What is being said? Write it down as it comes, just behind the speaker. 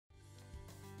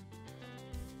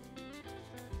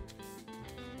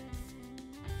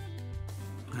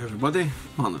Hey everybody,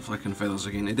 Martyn flicking feathers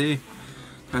again today.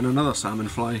 And another salmon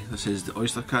fly. This is the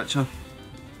Oystercatcher.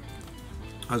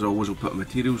 As always, I'll put a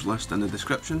materials list in the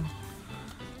description,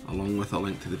 along with a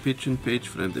link to the Patreon page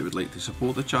for anybody that would like to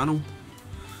support the channel,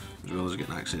 as well as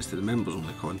getting access to the members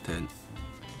only content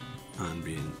and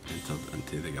being entered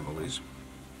into the giveaways.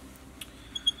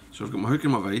 So I've got my hook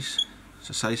and my vise.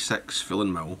 It's a size 6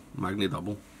 filling mill, Magni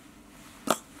double.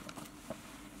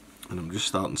 And I'm just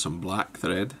starting some black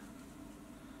thread.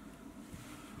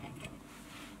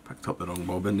 Picked up the wrong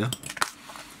bobbin there.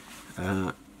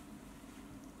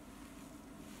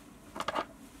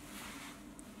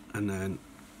 And then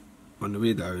on the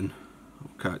way down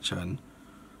I'll catch in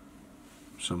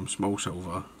some small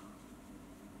silver,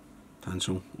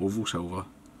 tinsel, oval silver.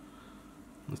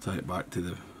 I'll tie it back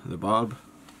to the barb,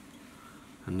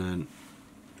 and then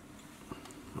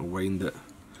I'll wind it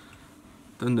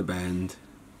down the bend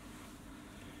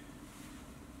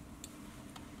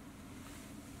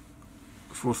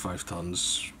four or 5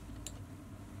 turns,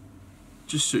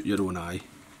 just suit your own eye,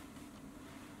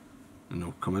 and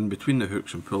I'll come in between the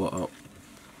hooks and pull it up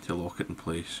to lock it in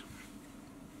place.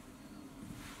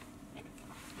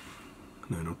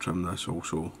 And then I'll trim this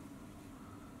also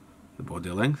the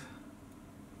body length,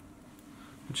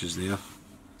 which is there.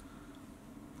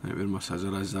 Right where my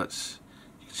scissor is, that's,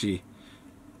 you can see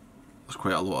there's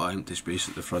quite a lot of empty space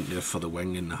at the front there for the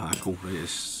wing and the hackle. Right,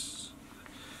 it's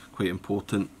quite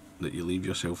important that you leave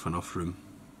yourself enough room.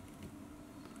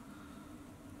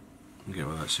 Get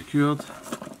all that secured.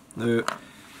 Now,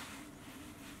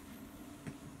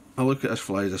 I look at this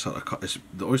fly as a sort of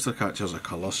the Oystercatcher is a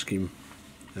colour scheme.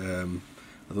 I don't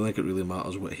think it really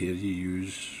matters what hair you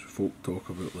use. Folk talk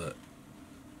about like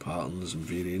patterns and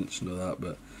variants and all that,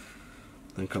 but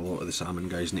I think a lot of the salmon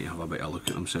guys need to have a bit of a look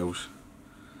at themselves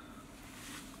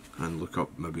and look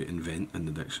up maybe invent in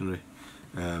the dictionary.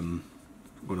 Going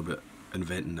about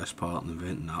inventing this part and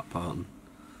inventing that part. And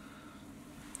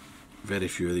very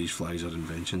few of these flies are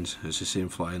inventions. It's the same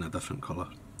fly in a different colour.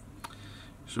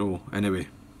 So anyway,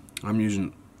 I'm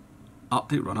using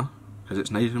Arctic Runner because it's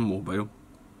nice and mobile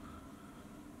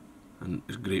and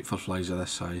it's great for flies of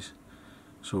this size.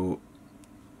 So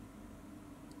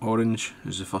orange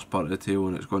is the first part of the tail,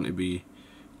 and it's going to be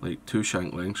like 2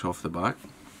 shank lengths off the back,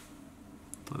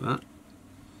 like that.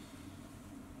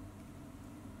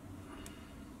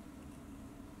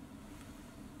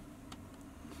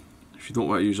 If you don't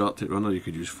want to use Arctic Runner, you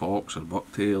could use fox or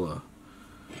bucktail or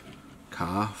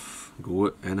calf,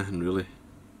 goat, anything really.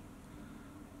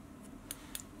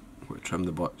 I'm going to trim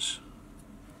the butts,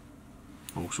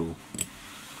 also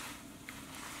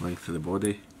length of the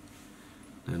body,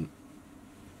 and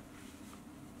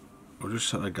I'll just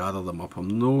sort of gather them up.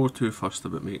 I'm no too fussed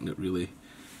about making it really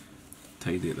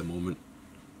tidy at the moment.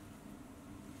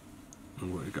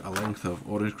 I'm going to get a length of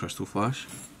orange crystal flash,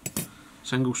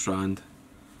 single strand.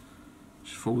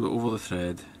 Just fold it over the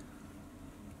thread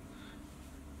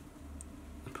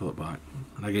and pull it back.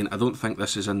 And again, I don't think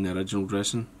this is in the original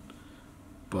dressing,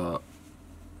 but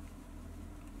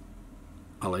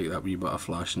I like that wee bit of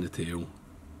flash in the tail.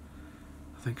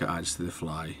 I think it adds to the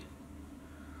fly.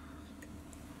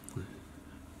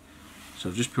 So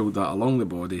I've just pulled that along the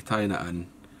body, tying it in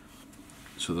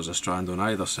so there's a strand on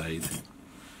either side.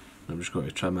 And I'm just going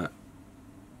to trim it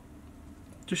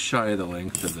just shy of the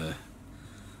length of the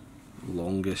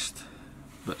longest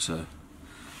bits of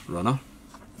runner,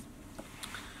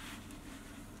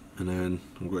 and then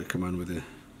I'm going to come in with the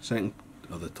second,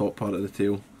 or the top part of the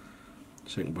tail,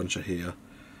 second bunch of hair.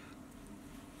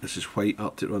 This is white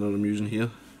Arctic Runner I'm using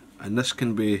here, and this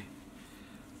can be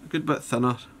a good bit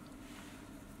thinner,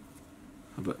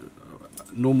 about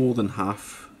no more than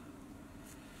half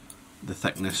the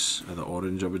thickness of the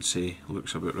orange, I would say.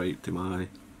 Looks about right to my eye.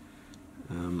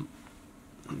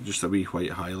 Just a wee white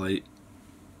highlight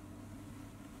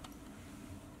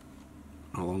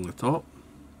along the top,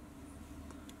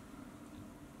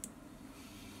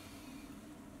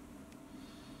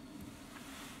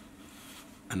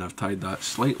 and I've tied that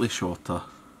slightly shorter.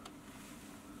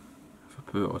 If I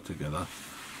put it all together,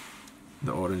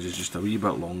 the orange is just a wee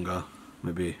bit longer.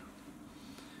 Maybe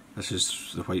this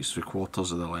is the white's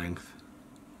 3/4 of the length.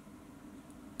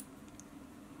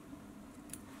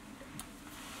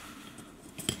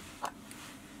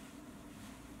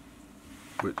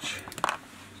 Which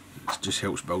just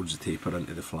helps build the taper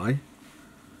into the fly.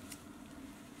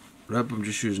 Rib, I'm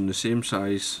just using the same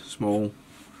size, small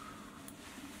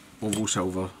oval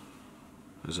silver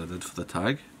as I did for the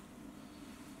tag.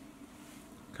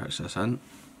 Catch this in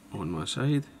on my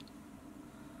side,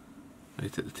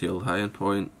 right at the tail high-end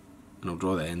point, and I'll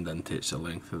draw the end in to its the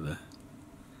length of the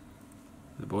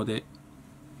body,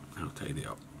 and I'll tidy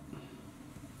up.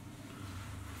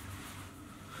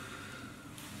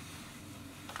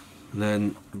 And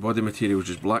then the body material is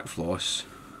just black floss.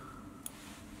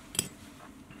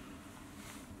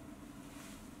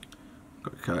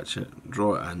 Got to catch it,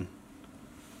 draw it in,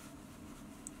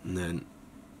 and then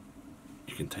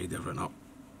you can tidy everything up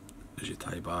as you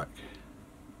tie back.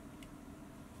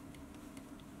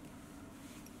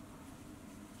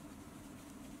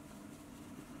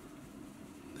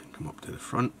 Then come up to the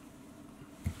front.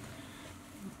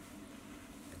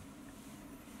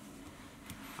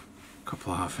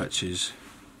 Couple of half hitches,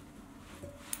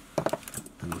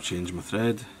 and I'll change my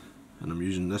thread, and I'm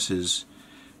using, this is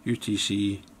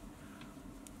UTC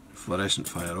Fluorescent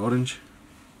Fire Orange.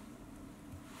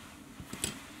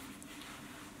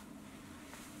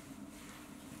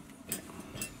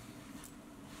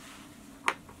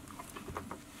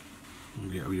 I'll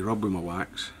get a wee rub with my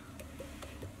wax.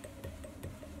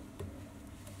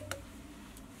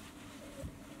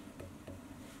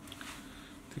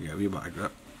 To get a wee bit of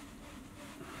grip.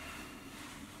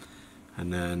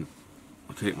 And then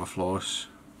I'll take my floss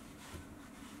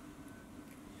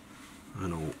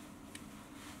and I'll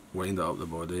wind it up the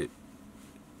body.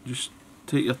 Just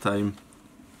take your time,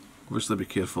 obviously be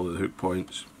careful of the hook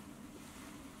points.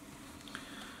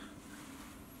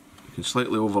 You can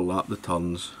slightly overlap the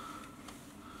turns.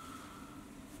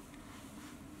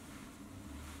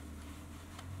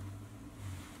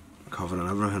 Covering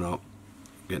everything up,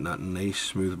 getting that nice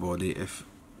smooth body. If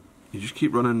you just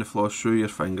keep running the floss through your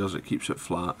fingers, it keeps it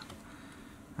flat,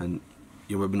 and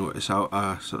you'll maybe notice how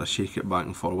I sort of shake it back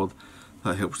and forward.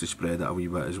 That helps to spread it a wee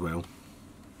bit as well.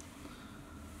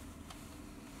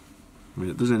 I mean,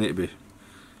 it doesn't need to be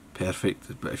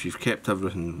perfect, but if you've kept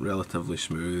everything relatively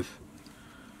smooth,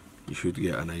 you should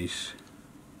get a nice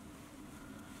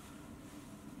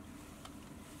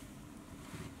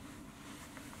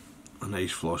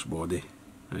floss body.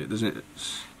 It doesn't.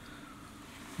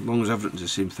 As long as everything's the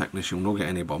same thickness, you'll not get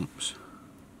any bumps.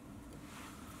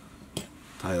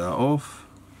 Tie that off,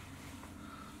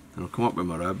 and I'll come up with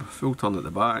my rib, full turn at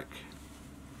the back.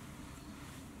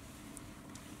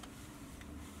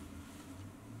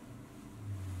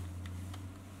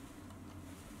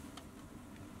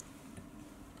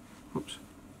 Oops.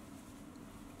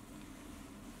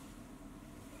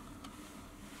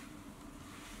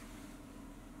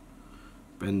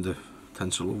 Bend the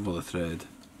tinsel over the thread.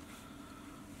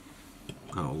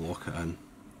 That'll lock it in.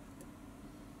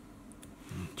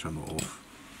 And trim it off.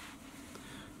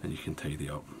 Then you can tidy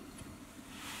up.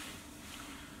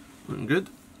 Looking good.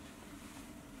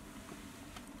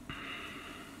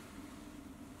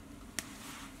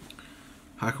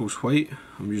 Hackle's white.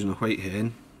 I'm using a white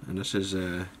hen, and this is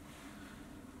it's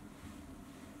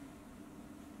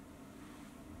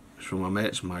from a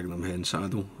Met's Magnum hen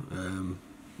saddle,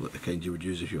 like the kind you would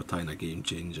use if you were tying a Game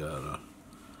Changer or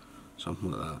something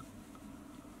like that.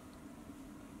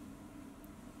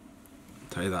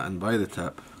 Tie that in by the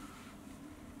tip,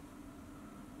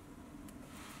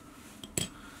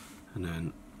 and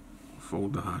then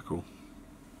fold the hackle.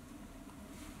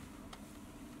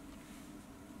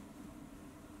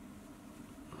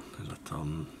 There's a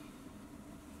turn.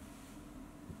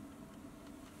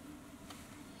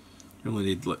 You only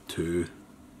need like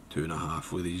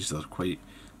 2.5 with these. They're quite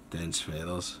dense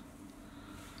feathers.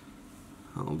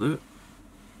 That'll do it.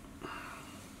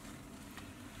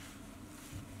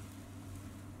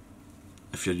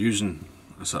 If you're using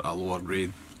a sort of lower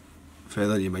grade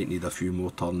feather, you might need a few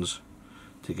more turns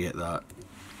to get that,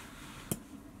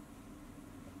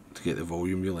 to get the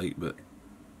volume you like, but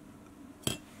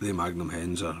the Magnum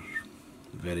hens are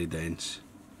very dense.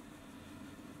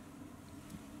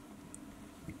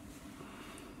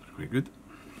 Quite good.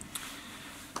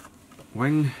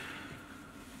 Wing.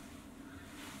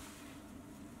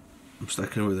 I'm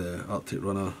sticking with the Arctic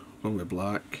Runner, going with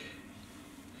black.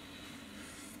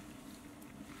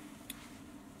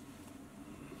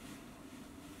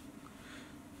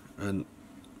 And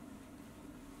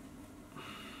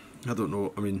I don't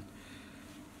know, I mean,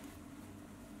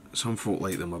 some folk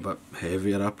like them a bit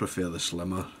heavier. I prefer the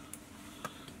slimmer,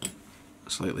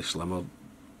 slightly slimmer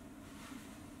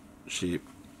shape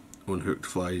on hooked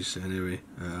flies anyway.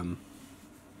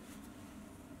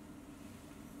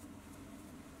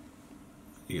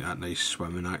 You get that nice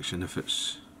swimming action if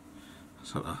it's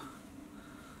sort of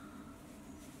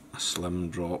a slim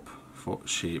drop foot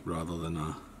shape rather than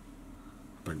a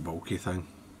big bulky thing.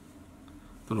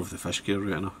 Don't know if the fish care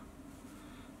right enough.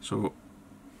 So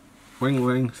wing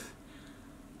length,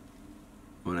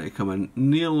 I want it to come in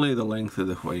nearly the length of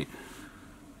the white.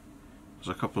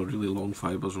 There's a couple of really long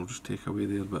fibres I'll just take away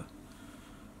there, but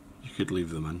you could leave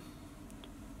them in.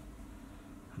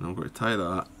 And I'm going to tie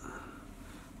that,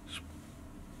 just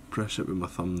press it with my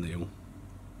thumbnail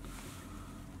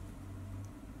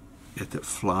get it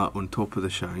flat on top of the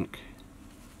shank.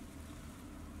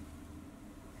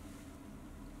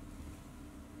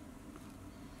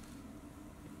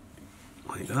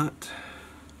 Like that.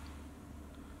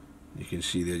 You can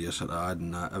see there you're sort of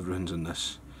adding that, everything's in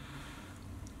this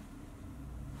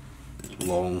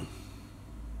long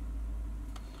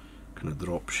kind of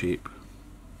drop shape.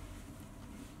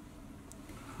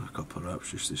 A couple of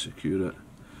wraps just to secure it.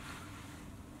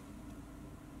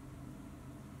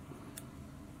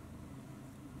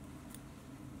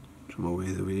 Trim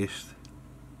away the waste.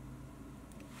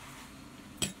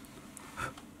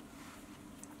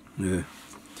 Now,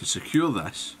 to secure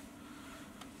this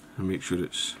and make sure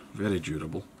it's very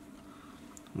durable,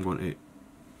 I'm going to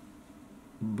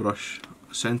brush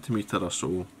a centimetre or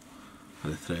so of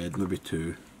the thread, maybe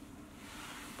 2.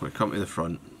 I'm going to come to the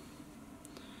front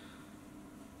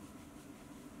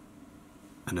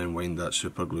and then wind that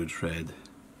super glued thread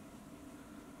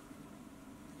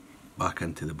back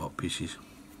into the butt pieces.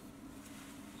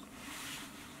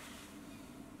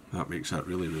 That makes that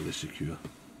really secure.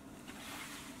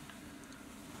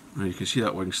 Now you can see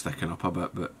that wing sticking up a bit,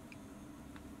 but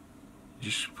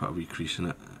just put a wee crease in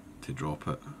it to drop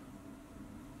it.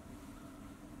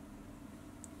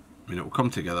 I mean, it will come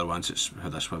together once it's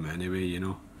had a swim anyway, you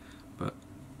know, but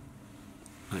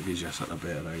that gives you a sort of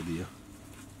better idea.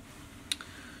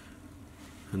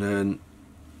 And then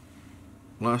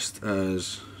last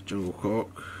is jungle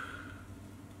cock.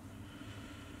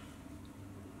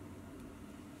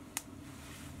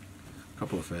 A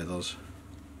couple of feathers.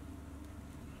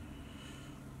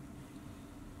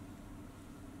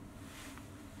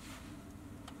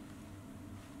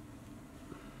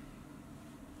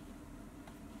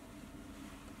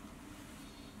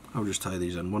 I'll just tie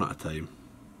these in one at a time.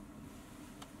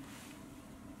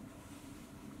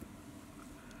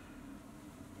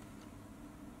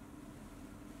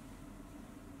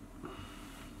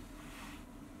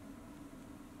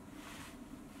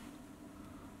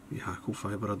 The hackle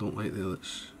fibre I don't like there,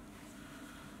 that's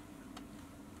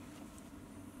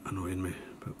annoying me,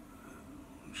 but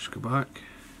just go back.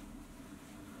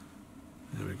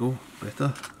 There we go,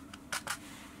 better.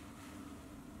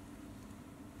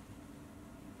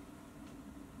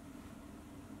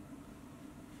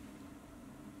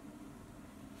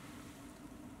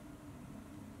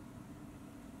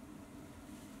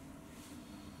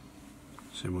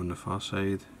 Same on the far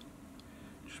side,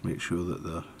 just make sure that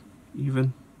they're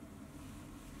even.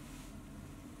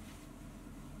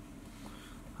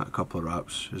 That couple of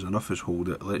wraps is enough as hold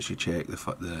it, lets you check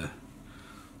how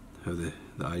the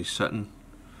eye's sitting.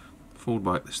 Fold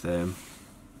back the stem.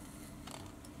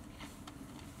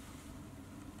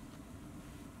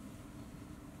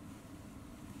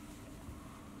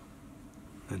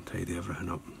 And tidy everything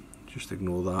up. Just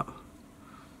ignore that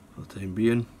for the time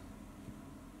being.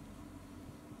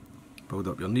 Build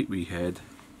up your neat wee head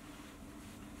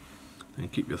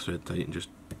and keep your thread tight and just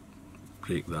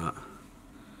break that.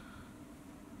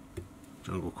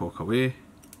 Jungle cock away,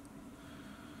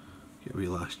 get a wee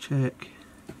last check,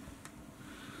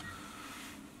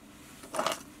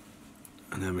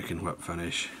 and then we can whip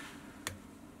finish.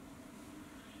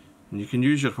 And you can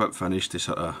use your whip finish to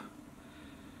sort of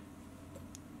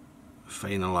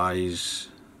finalise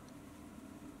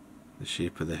the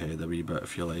shape of the head a wee bit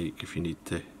if you like, if you need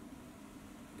to.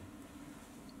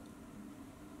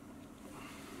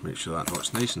 Make sure that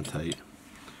knot's nice and tight.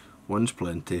 One's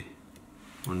plenty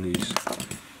on these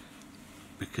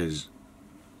because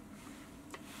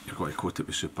you've got to coat it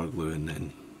with super glue and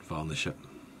then varnish it.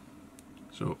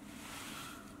 So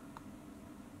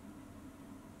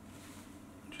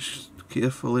just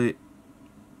carefully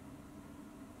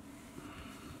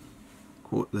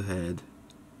coat the head,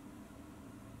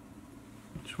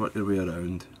 just work your way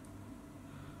around,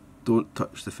 don't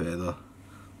touch the feather,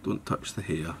 don't touch the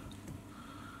hair.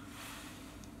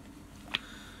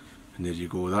 And there you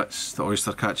go, that's the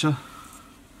Oystercatcher.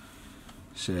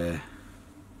 It's a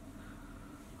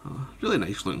really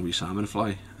nice looking wee salmon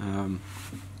fly.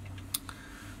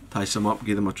 Tie some up,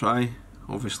 give them a try.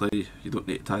 Obviously you don't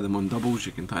need to tie them on doubles,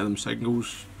 you can tie them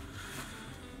singles,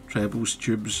 trebles,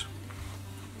 tubes,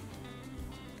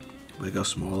 bigger,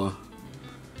 smaller.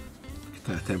 You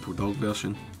can tie a temple dog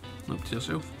version, up to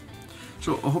yourself.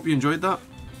 So I hope you enjoyed that.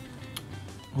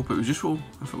 Hope it was useful.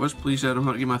 If it was, please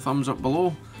remember to give me a thumbs up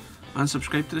below and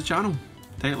subscribe to the channel.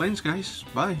 Tight lines, guys.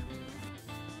 Bye.